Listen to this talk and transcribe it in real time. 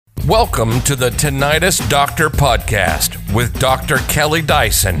Welcome to the Tinnitus Doctor Podcast with Dr. Kelly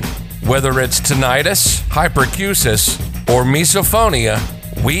Dyson. Whether it's tinnitus, hyperacusis, or misophonia,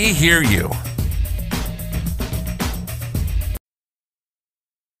 we hear you.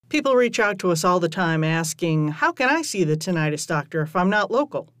 People reach out to us all the time asking, how can I see the tinnitus doctor if I'm not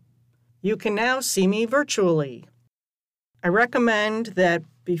local? You can now see me virtually. I recommend that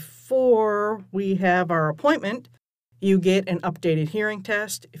before we have our appointment, you get an updated hearing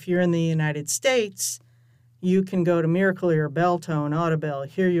test. If you're in the United States, you can go to Miracle Ear, Beltone, Audibel,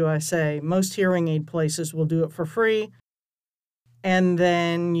 Hear USA. Most hearing aid places will do it for free, and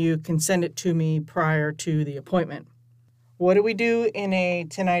then you can send it to me prior to the appointment. What do we do in a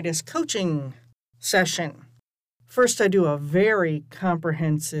tinnitus coaching session? First, I do a very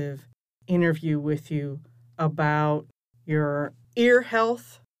comprehensive interview with you about your ear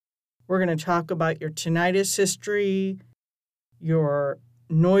health. We're going to talk about your tinnitus history, your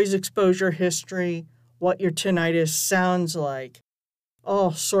noise exposure history, what your tinnitus sounds like,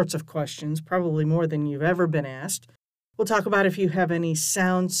 all sorts of questions, probably more than you've ever been asked. We'll talk about if you have any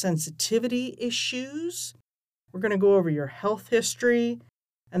sound sensitivity issues. We're going to go over your health history,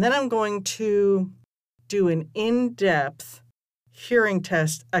 and then I'm going to do an in-depth hearing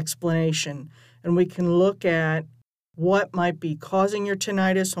test explanation, and we can look at what might be causing your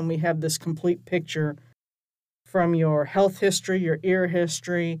tinnitus when we have this complete picture from your health history, your ear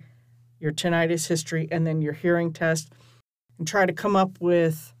history, your tinnitus history, and then your hearing test, and try to come up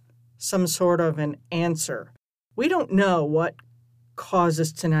with some sort of an answer. We don't know what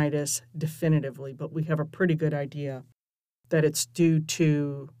causes tinnitus definitively, but we have a pretty good idea that it's due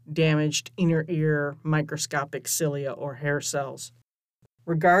to damaged inner ear microscopic cilia or hair cells.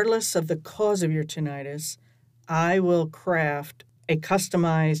 Regardless of the cause of your tinnitus, I will craft a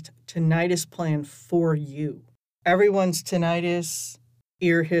customized tinnitus plan for you. Everyone's tinnitus,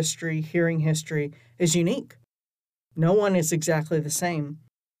 ear history, hearing history is unique. No one is exactly the same.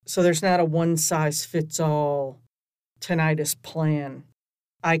 So there's not a one-size-fits-all tinnitus plan.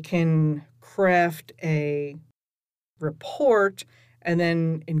 I can craft a report and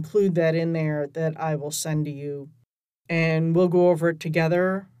then include that in there that I will send to you. And we'll go over it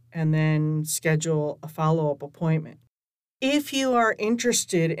together and then schedule a follow-up appointment. If you are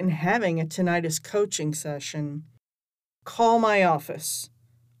interested in having a tinnitus coaching session, call my office.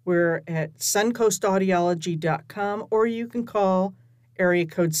 We're at suncoastaudiology.com, or you can call area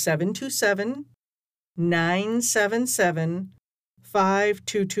code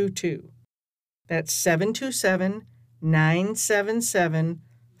 727-977-5222. That's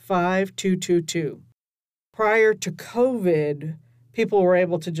 727-977-5222. Prior to COVID, people were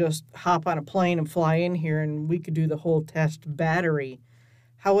able to just hop on a plane and fly in here, and we could do the whole test battery.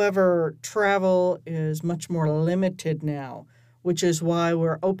 However, travel is much more limited now, which is why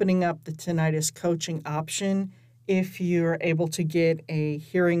we're opening up the tinnitus coaching option if you're able to get a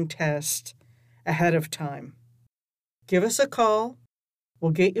hearing test ahead of time. Give us a call.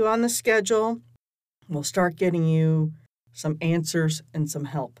 We'll get you on the schedule. We'll start getting you some answers and some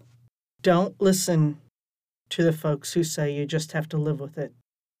help. Don't listen to the folks who say you just have to live with it.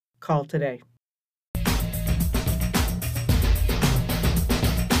 Call today.